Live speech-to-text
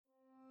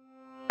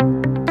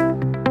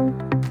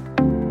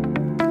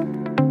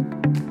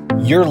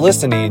You're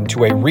listening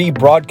to a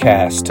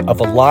rebroadcast of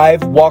a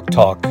live walk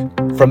talk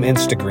from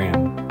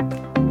Instagram.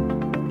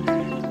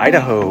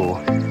 Idaho.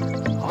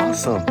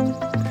 Awesome.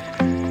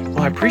 Well,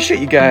 I appreciate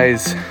you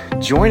guys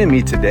joining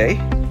me today.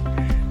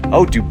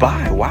 Oh,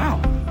 Dubai.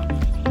 Wow.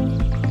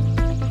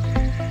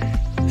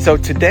 So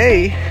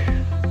today,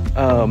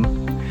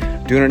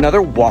 doing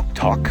another walk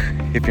talk.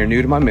 If you're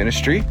new to my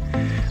ministry,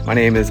 my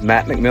name is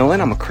Matt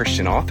McMillan. I'm a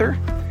Christian author.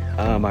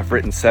 I've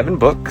written 7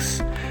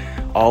 books.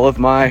 All of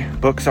my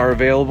books are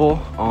available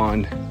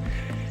on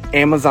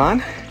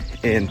Amazon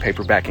in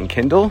paperback and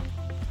Kindle.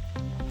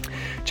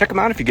 Check them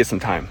out if you get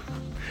some time.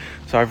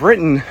 So I've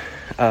written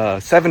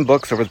 7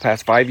 books over the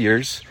past 5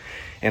 years,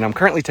 and I'm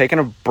currently taking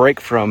a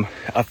break from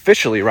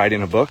officially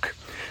writing a book.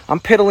 I'm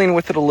piddling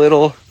with it a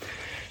little,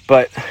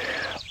 but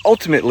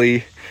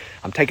ultimately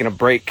I'm taking a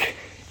break,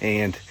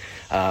 and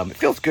it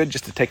feels good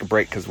just to take a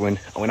break, because when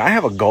I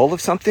have a goal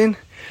of something,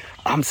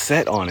 I'm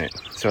set on it.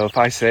 So if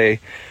I say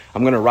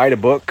I'm going to write a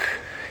book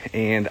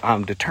and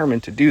I'm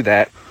determined to do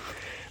that,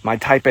 my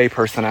type A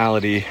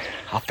personality,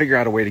 I'll figure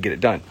out a way to get it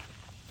done.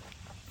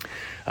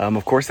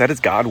 Of course, that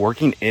is God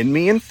working in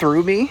me and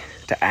through me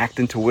to act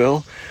and to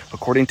will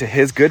according to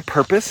his good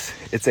purpose.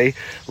 It's a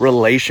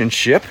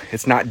relationship.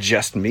 It's not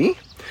just me.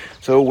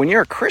 So when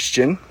you're a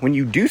Christian, when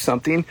you do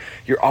something,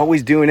 you're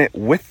always doing it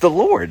with the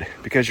Lord,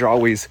 because you're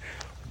always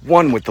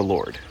one with the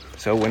Lord.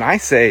 So when I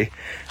say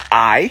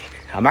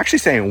I'm actually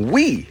saying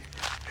we.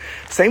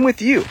 Same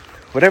with you.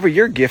 Whatever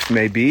your gift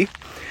may be,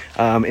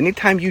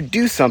 anytime you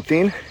do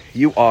something,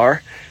 you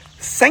are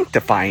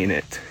sanctifying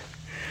it.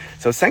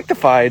 So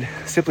sanctified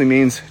simply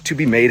means to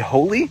be made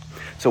holy.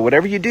 So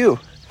whatever you do,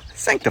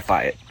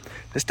 sanctify it.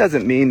 This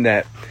doesn't mean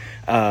that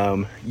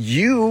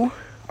you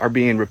are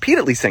being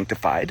repeatedly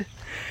sanctified.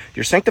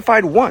 You're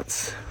sanctified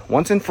once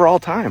and for all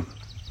time.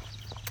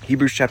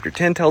 Hebrews chapter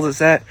 10 tells us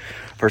that.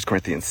 1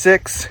 Corinthians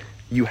 6,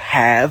 you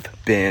have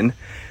been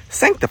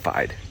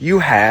sanctified. You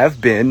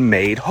have been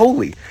made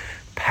holy.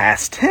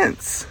 Past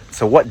tense.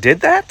 So what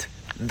did that?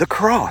 The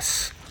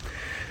cross.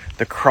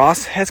 The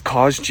cross has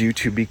caused you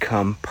to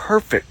become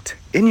perfect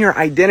in your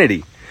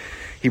identity.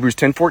 Hebrews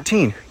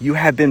 10:14, you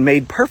have been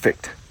made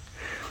perfect.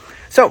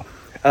 So,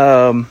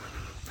 my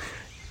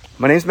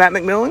name is Matt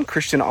McMillan,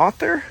 Christian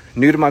author,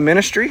 new to my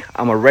ministry.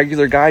 I'm a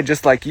regular guy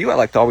just like you. I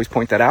like to always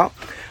point that out.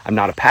 I'm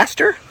not a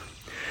pastor.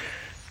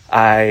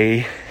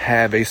 I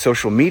have a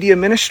social media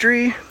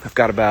ministry. I've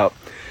got about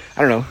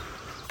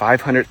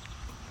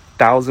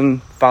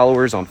 500,000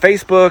 followers on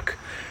Facebook,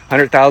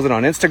 100,000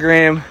 on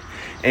Instagram,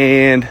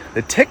 and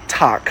the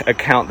TikTok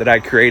account that I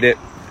created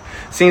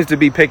seems to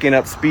be picking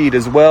up speed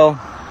as well.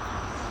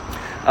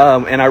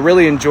 And I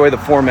really enjoy the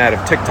format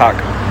of TikTok.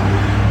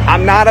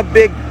 I'm not a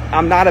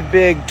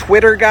big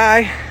Twitter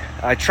guy.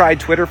 I tried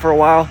Twitter for a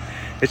while.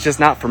 It's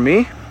just not for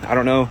me. I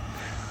don't know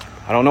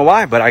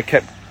why, but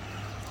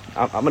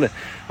I'm gonna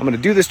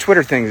do this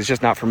Twitter thing. It's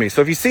just not for me.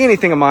 So if you see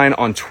anything of mine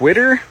on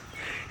Twitter,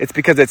 it's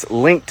because it's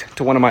linked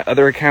to one of my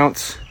other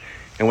accounts,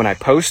 and when I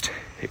post,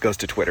 it goes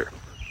to Twitter.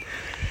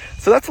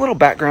 So that's a little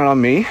background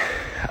on me.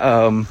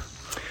 A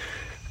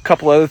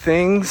couple other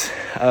things.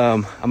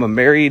 I'm a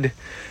married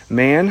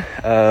man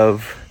I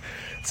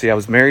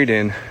was married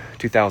in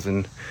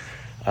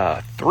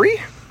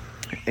 2003,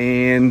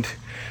 and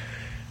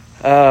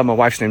my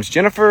wife's name's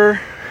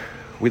Jennifer.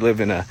 We live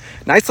in a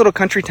nice little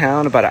country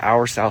town about an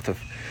hour south of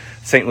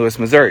St. Louis,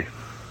 Missouri.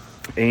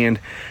 And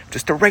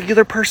just a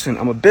regular person.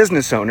 I'm a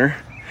business owner.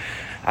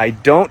 I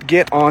don't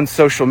get on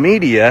social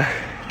media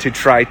to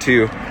try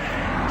to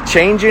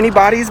change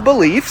anybody's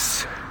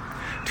beliefs,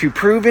 to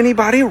prove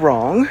anybody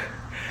wrong.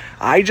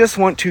 I just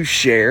want to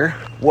share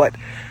what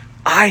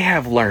I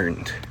have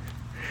learned.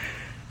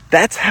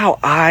 That's how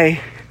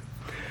I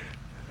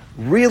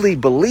really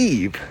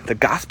believe the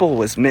gospel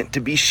was meant to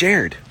be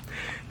shared.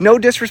 No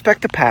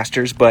disrespect to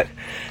pastors, but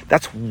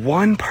that's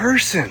one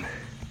person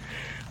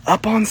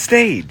up on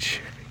stage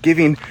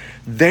giving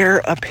their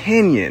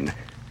opinion.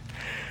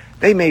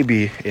 They may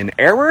be in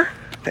error,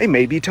 they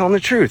may be telling the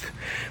truth,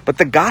 but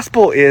the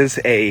gospel is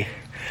a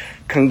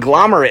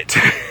conglomerate.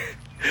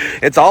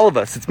 It's all of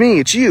us, it's me,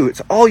 it's you, it's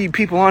all you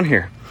people on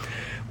here.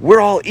 We're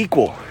all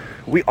equal.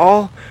 We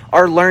all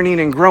are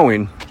learning and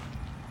growing,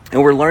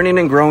 and we're learning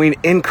and growing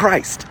in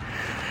Christ.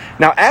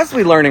 Now, as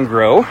we learn and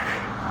grow,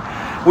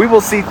 we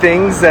will see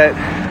things that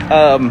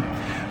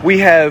we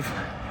have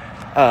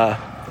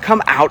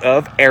come out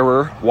of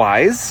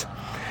error-wise.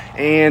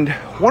 And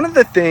one of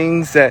the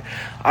things that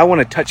I want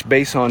to touch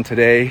base on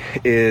today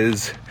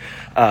is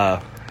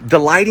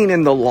delighting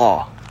in the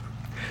law.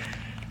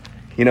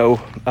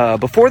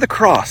 Before the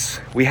cross,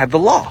 we had the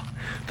law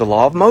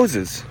of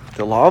Moses.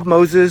 The law of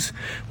Moses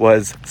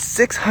was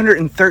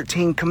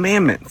 613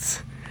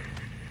 commandments,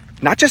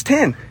 not just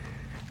 10.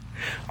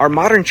 Our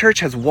modern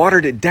church has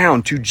watered it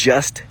down to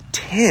just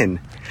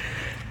 10.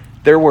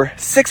 There were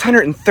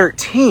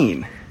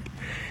 613,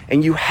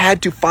 and you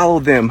had to follow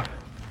them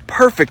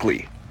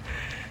perfectly,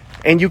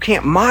 and you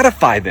can't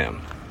modify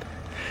them.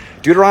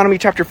 Deuteronomy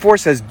chapter 4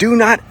 says, do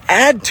not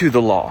add to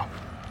the law.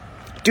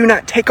 Do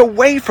not take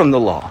away from the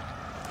law.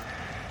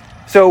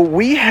 So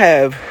we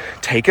have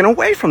taken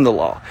away from the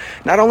law.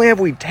 Not only have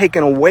we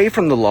taken away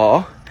from the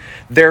law,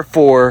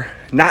 therefore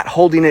not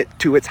holding it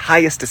to its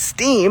highest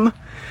esteem,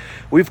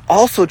 we've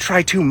also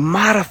tried to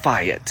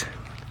modify it.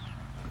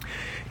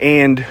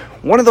 And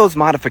one of those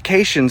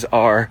modifications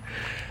are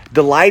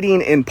delighting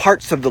in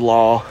parts of the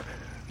law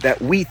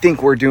that we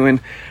think we're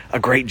doing a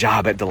great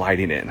job at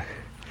delighting in.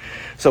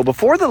 So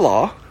before the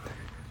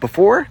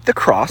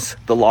cross,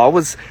 the law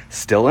was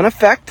still in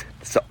effect.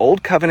 It's the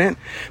old covenant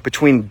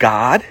between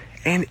God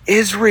and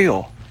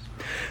Israel.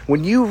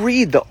 When you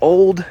read the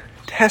Old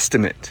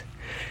Testament,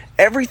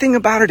 everything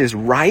about it is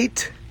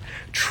right,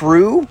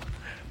 true,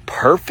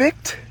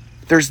 perfect.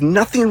 There's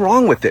nothing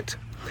wrong with it.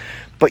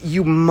 But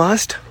you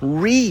must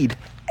read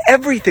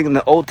everything in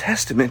the Old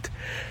Testament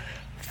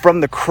from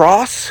the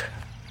cross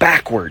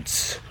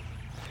backwards.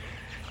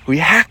 We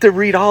have to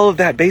read all of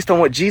that based on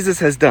what Jesus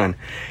has done.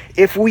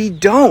 If we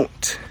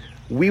don't,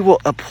 we will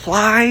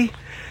apply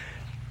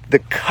the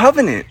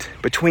covenant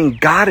between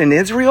God and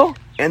Israel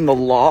and the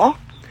law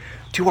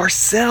to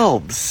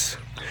ourselves.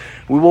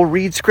 We will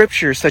read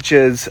scripture such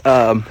as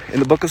in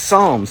the book of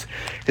Psalms.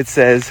 It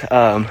says,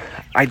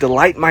 I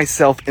delight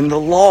myself in the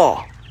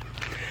law.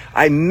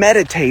 I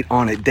meditate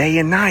on it day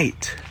and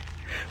night.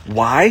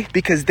 Why?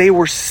 Because they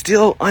were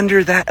still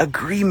under that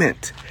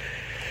agreement.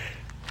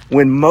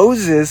 When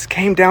Moses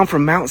came down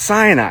from Mount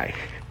Sinai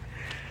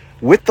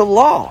with the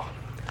law,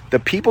 the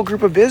people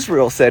group of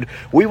Israel said,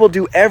 we will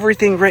do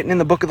everything written in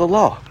the book of the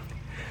law.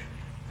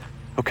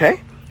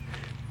 Okay?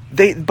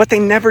 But they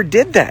never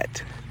did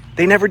that.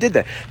 They never did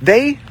that.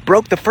 They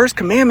broke the first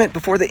commandment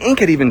before the ink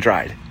had even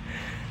dried.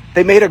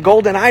 They made a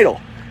golden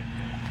idol.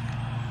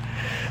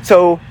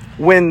 So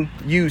when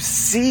you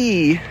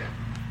see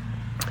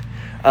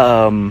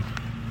the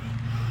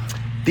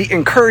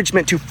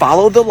encouragement to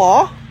follow the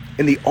law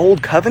in the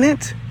old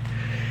covenant,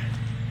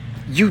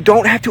 you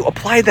don't have to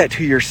apply that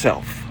to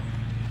yourself.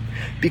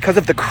 Because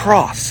of the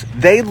cross,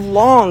 they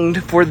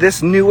longed for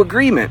this new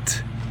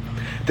agreement.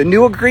 The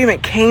new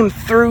agreement came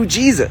through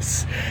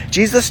Jesus.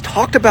 Jesus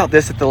talked about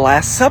this at the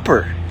Last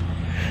Supper.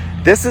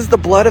 This is the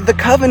blood of the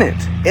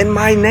covenant in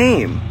my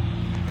name.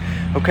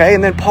 Okay,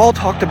 and then Paul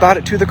talked about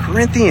it to the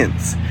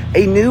Corinthians.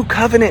 A new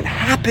covenant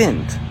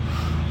happened.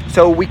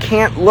 So we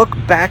can't look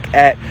back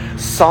at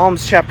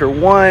Psalms chapter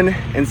 1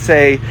 and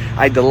say,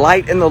 I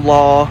delight in the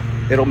law.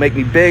 It'll make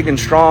me big and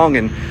strong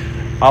and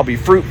I'll be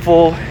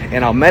fruitful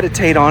and I'll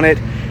meditate on it.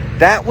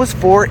 That was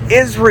for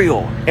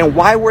Israel. And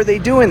why were they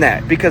doing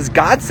that? Because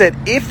God said,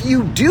 if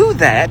you do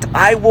that,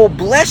 I will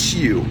bless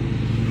you.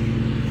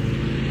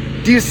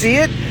 Do you see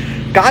it?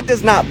 God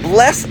does not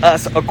bless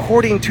us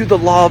according to the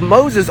law of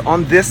Moses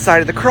on this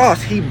side of the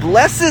cross. He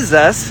blesses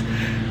us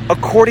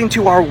according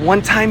to our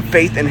one-time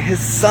faith in his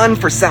Son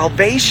for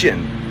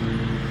salvation.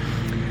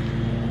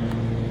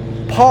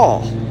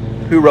 Paul,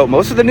 who wrote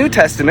most of the New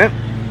Testament,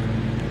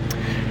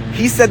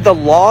 he said the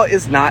law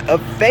is not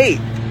of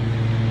faith.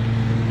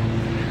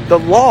 The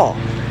law,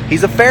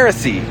 he's a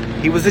Pharisee.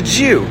 He was a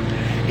Jew.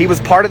 He was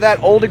part of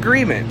that old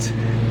agreement.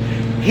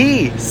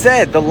 He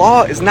said the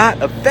law is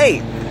not of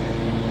faith.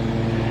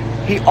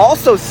 He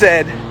also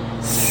said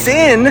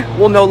sin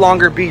will no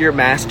longer be your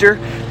master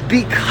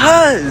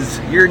because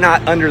you're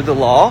not under the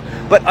law,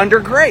 but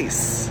under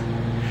grace.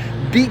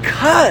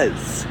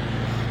 Because.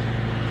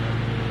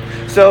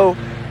 So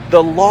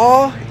the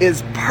law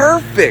is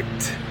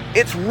perfect.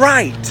 It's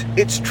right.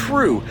 It's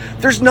true.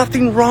 There's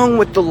nothing wrong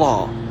with the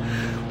law.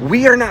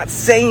 We are not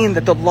saying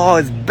that the law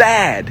is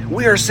bad.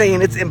 We are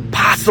saying it's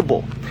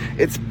impossible.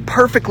 It's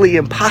perfectly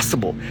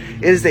impossible.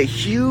 It is a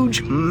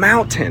huge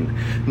mountain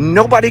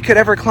nobody could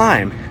ever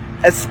climb,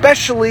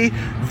 especially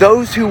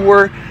those who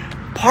were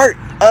part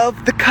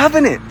of the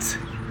covenant.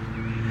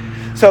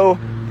 So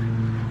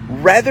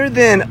rather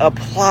than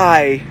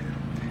apply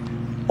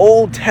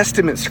Old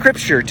Testament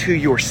scripture to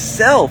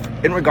yourself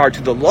in regard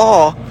to the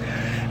law,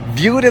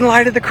 view it in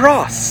light of the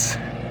cross.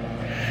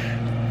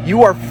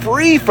 You are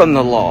free from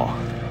the law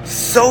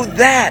so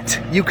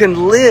that you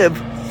can live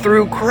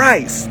through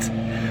Christ.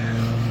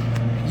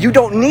 You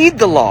don't need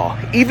the law,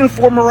 even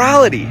for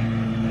morality.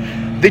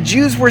 The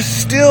Jews were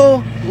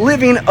still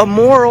living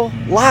immoral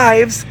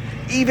lives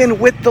even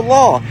with the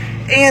law.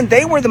 And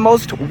they were the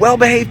most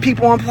well-behaved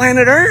people on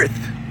planet Earth.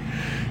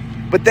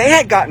 But they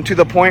had gotten to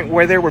the point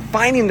where they were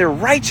finding their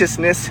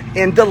righteousness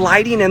in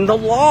delighting in the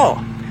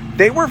law.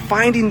 They were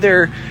finding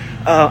their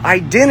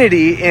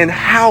identity in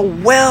how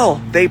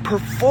well they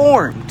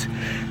performed.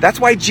 That's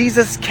why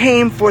Jesus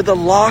came for the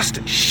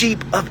lost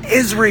sheep of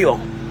Israel.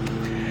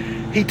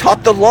 He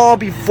taught the law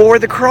before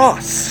the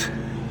cross.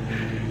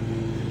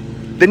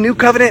 The new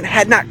covenant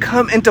had not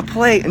come into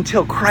play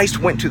until Christ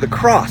went to the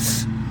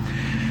cross.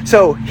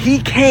 So he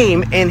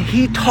came and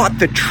he taught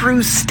the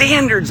true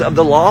standards of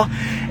the law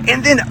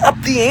and then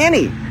upped the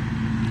ante.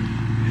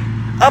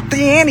 Upped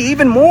the ante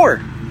even more.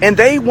 And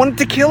they wanted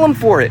to kill him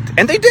for it.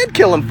 And they did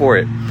kill him for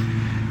it.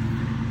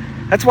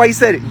 That's why he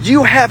said,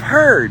 you have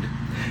heard.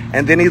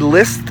 And then he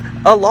lists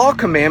a law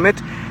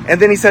commandment. And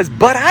then he says,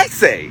 but I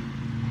say.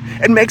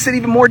 And makes it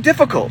even more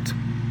difficult.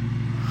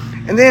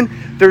 And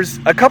then there's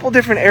a couple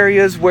different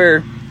areas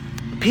where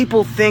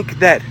people think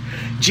that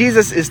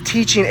Jesus is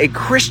teaching a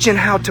Christian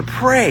how to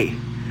pray.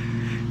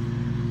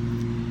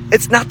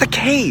 It's not the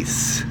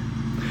case.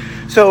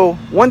 So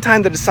one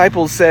time the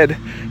disciples said,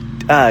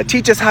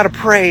 teach us how to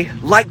pray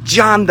like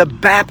John the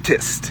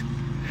Baptist.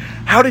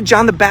 How did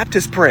John the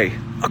Baptist pray?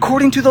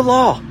 According to the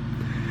law.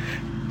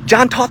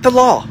 John taught the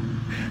law.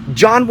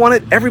 John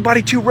wanted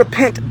everybody to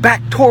repent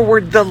back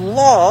toward the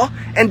law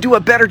and do a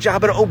better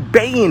job at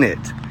obeying it.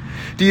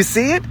 Do you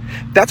see it?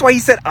 That's why he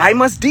said, I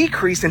must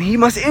decrease and he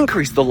must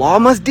increase. The law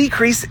must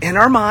decrease in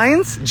our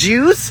minds,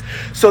 Jews,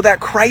 so that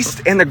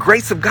Christ and the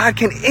grace of God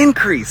can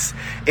increase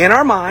in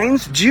our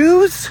minds,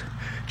 Jews.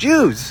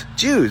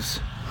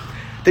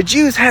 The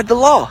Jews had the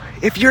law.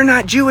 If you're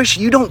not Jewish,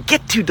 you don't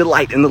get to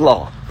delight in the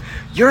law.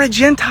 You're a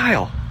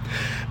Gentile.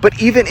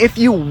 But even if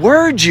you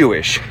were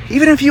Jewish,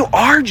 even if you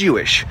are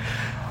Jewish,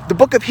 the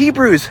book of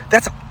Hebrews,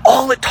 that's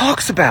all it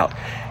talks about.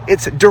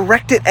 It's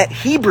directed at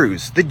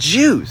Hebrews, the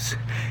Jews,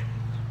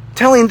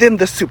 telling them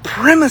the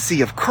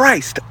supremacy of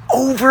Christ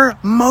over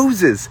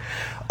Moses,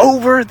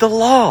 over the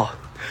law,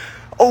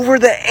 over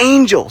the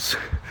angels,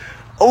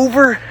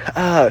 over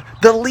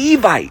the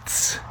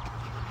Levites.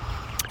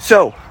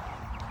 So,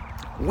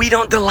 we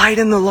don't delight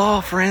in the law,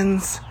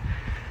 friends.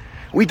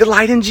 We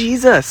delight in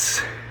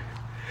Jesus.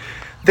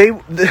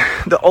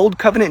 The old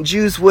covenant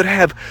Jews would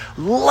have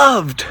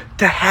loved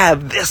to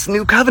have this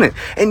new covenant,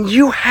 and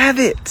you have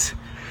it.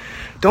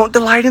 Don't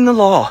delight in the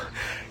law.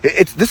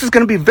 This is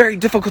going to be very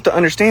difficult to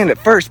understand at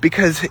first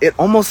because it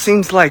almost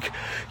seems like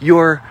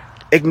you're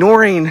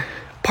ignoring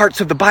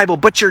parts of the Bible,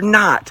 but you're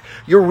not.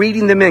 You're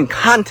reading them in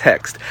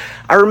context.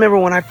 I remember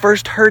when I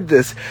first heard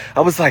this,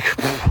 I was like,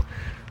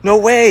 no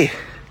way.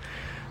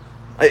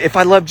 If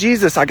I love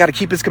Jesus, I got to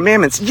keep his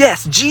commandments.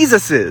 Yes,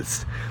 Jesus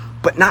is,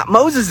 but not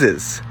Moses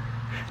is.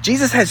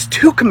 Jesus has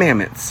 2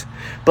 commandments,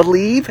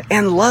 believe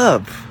and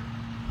love.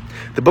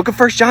 The book of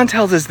 1 John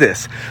tells us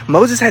this.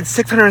 Moses had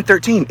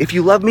 613. If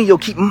you love me, you'll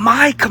keep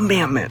my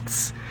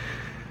commandments.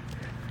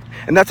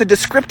 And that's a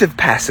descriptive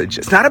passage.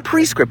 It's not a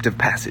prescriptive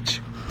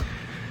passage.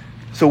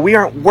 So we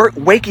aren't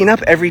waking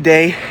up every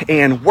day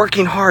and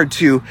working hard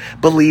to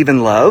believe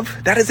and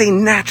love. That is a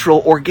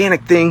natural,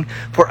 organic thing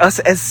for us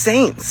as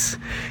saints.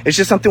 It's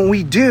just something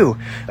we do.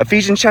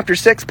 Ephesians chapter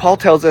 6, Paul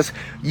tells us,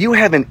 you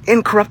have an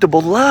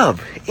incorruptible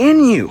love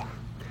in you.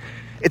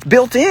 It's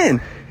built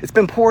in. It's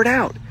been poured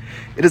out.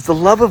 It is the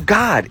love of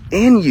God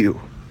in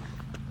you.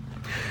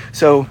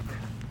 So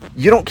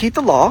you don't keep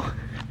the law.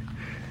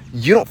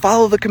 You don't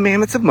follow the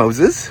commandments of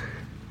Moses.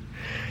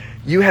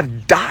 You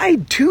have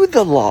died to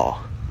the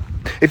law.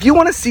 If you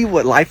want to see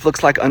what life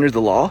looks like under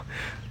the law,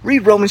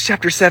 read Romans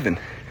chapter 7.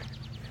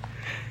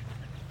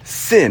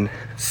 Sin,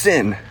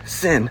 sin,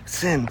 sin,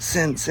 sin,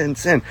 sin, sin,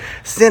 sin.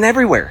 Sin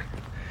everywhere.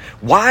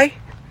 Why?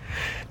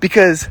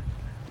 Because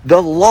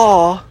the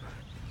law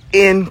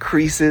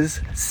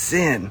increases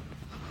sin.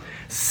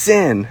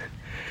 Sin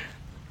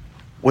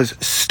was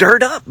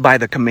stirred up by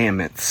the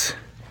commandments.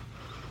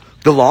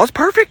 The law is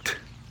perfect,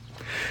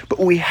 but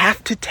we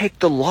have to take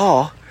the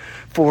law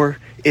for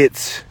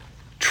its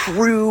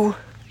true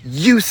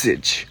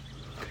usage.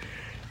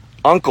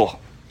 Uncle,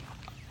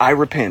 I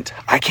repent.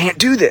 I can't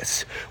do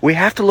this. We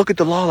have to look at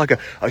the law like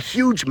a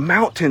huge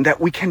mountain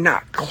that we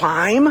cannot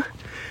climb.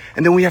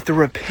 And then we have to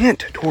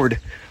repent toward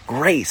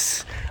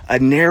grace, a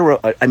narrow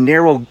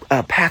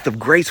path of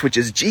grace, which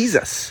is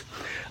Jesus.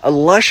 A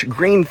lush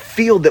green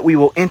field that we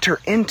will enter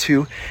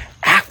into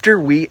after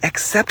we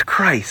accept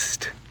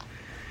Christ.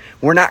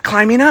 We're not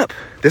climbing up.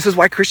 This is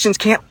why Christians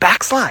can't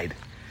backslide.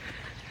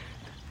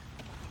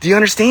 Do you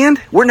understand?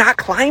 We're not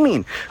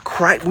climbing.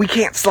 We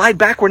can't slide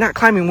back. We're not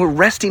climbing. We're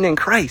resting in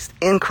Christ.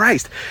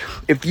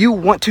 If you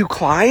want to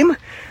climb,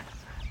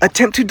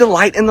 attempt to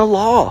delight in the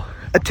law.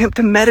 Attempt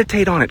to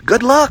meditate on it.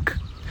 Good luck.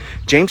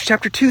 James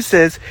chapter 2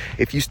 says,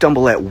 if you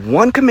stumble at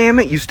one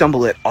commandment, you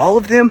stumble at all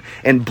of them,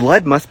 and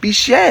blood must be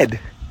shed.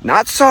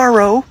 Not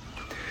sorrow,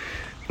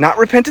 not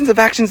repentance of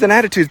actions and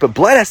attitudes, but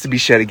blood has to be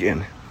shed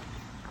again.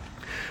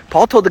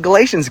 Paul told the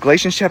Galatians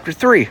chapter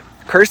 3,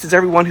 cursed is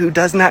everyone who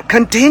does not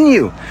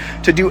continue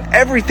to do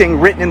everything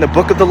written in the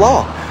book of the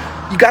law.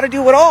 You got to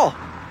do it all.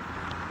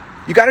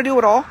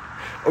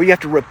 Or you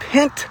have to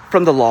repent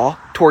from the law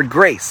toward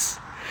grace.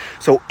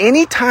 So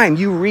anytime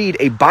you read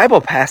a Bible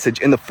passage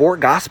in the 4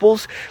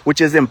 Gospels, which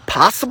is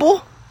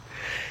impossible,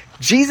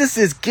 Jesus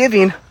is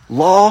giving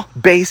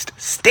law-based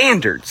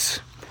standards.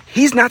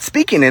 He's not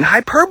speaking in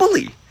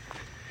hyperbole.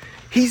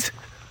 He's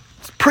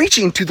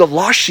preaching to the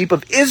lost sheep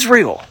of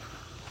Israel.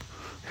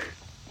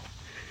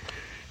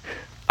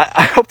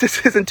 I hope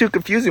this isn't too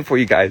confusing for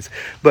you guys,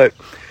 but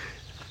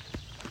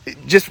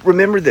just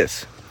remember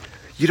this.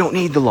 You don't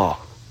need the law.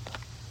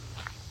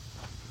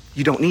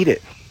 You don't need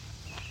it.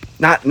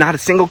 Not a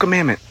single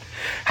commandment.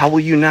 How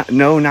will you not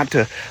know not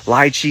to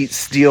lie, cheat,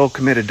 steal,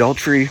 commit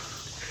adultery?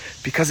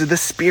 Because of the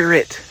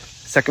Spirit.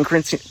 2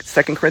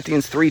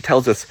 Corinthians 3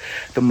 tells us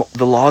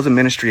the law is a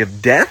ministry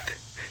of death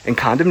and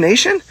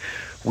condemnation.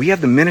 We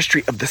have the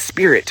ministry of the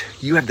Spirit.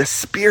 You have the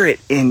Spirit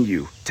in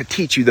you to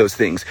teach you those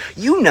things.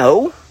 You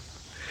know.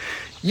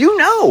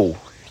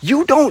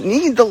 You don't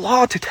need the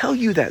law to tell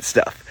you that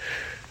stuff.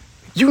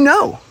 You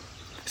know.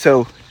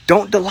 So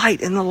don't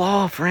delight in the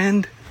law,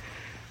 friend.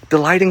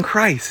 Delight in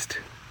Christ.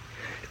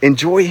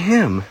 Enjoy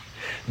Him.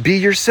 Be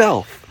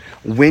yourself.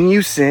 When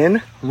you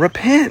sin,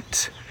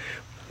 repent.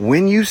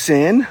 When you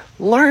sin,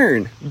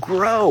 learn,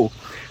 grow.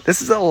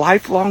 This is a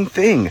lifelong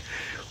thing.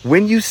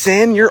 When you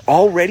sin, you're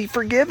already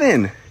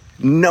forgiven.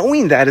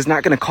 Knowing that is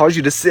not going to cause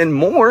you to sin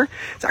more.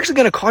 It's actually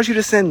going to cause you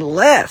to sin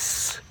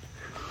less.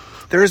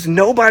 There is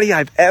nobody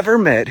I've ever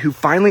met who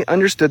finally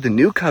understood the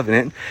new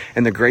covenant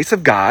and the grace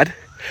of God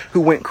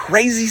who went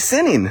crazy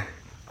sinning.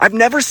 I've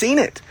never seen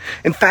it.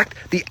 In fact,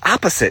 the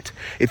opposite.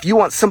 If you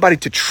want somebody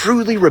to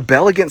truly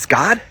rebel against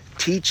God,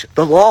 teach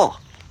the law.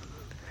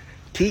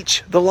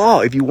 Teach the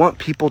law if you want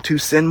people to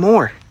sin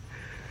more.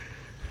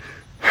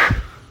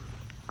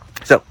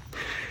 So,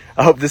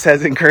 I hope this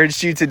has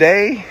encouraged you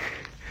today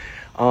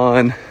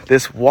on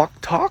this walk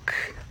talk.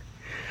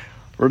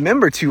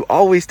 Remember to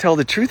always tell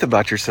the truth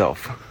about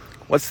yourself.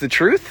 What's the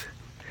truth?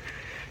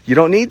 You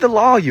don't need the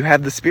law, you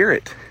have the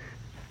Spirit.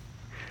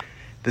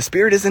 The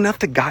Spirit is enough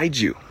to guide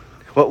you.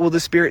 What will the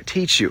Spirit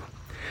teach you?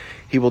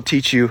 He will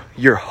teach you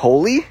you're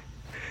holy,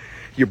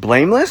 you're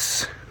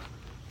blameless,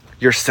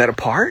 you're set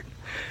apart,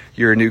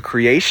 you're a new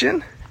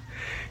creation.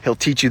 He'll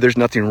teach you there's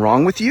nothing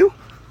wrong with you.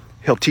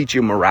 He'll teach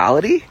you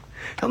morality.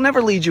 He'll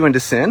never lead you into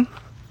sin,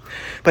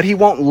 but He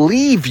won't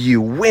leave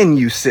you when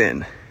you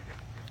sin.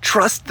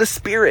 Trust the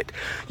Spirit.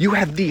 You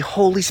have the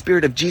Holy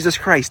Spirit of Jesus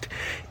Christ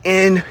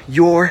in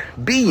your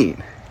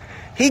being.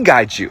 He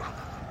guides you.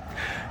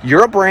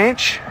 You're a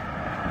branch.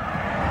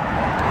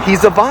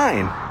 He's a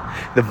vine.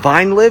 The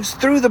vine lives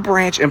through the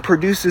branch and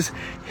produces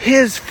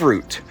His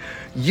fruit.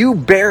 You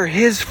bear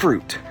His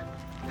fruit.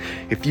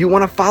 If you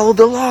want to follow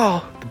the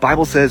law, the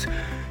Bible says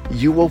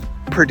you will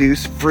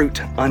produce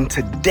fruit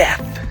unto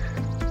death.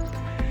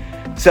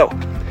 So,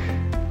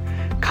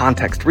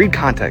 context. Read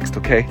context,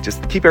 okay?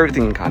 Just keep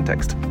everything in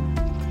context.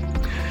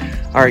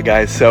 All right,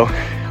 guys. So,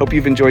 hope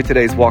you've enjoyed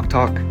today's walk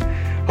talk.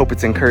 Hope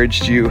it's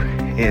encouraged you.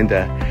 And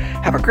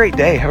have a great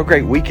day. Have a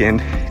great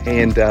weekend.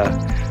 And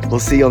we'll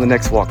see you on the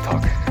next walk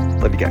talk.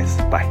 Love you guys.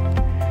 Bye.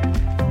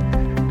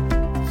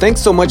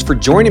 Thanks so much for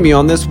joining me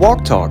on this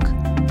walk talk.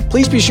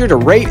 Please be sure to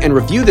rate and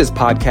review this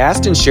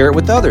podcast and share it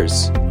with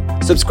others.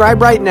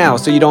 Subscribe right now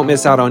so you don't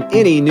miss out on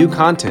any new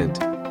content.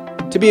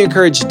 To be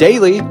encouraged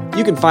daily,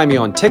 you can find me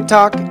on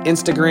TikTok,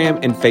 Instagram,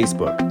 and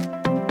Facebook.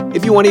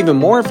 If you want even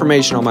more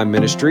information on my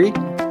ministry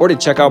or to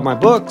check out my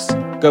books,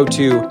 go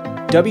to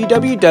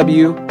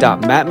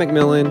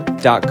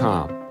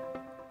www.mattmcmillan.com.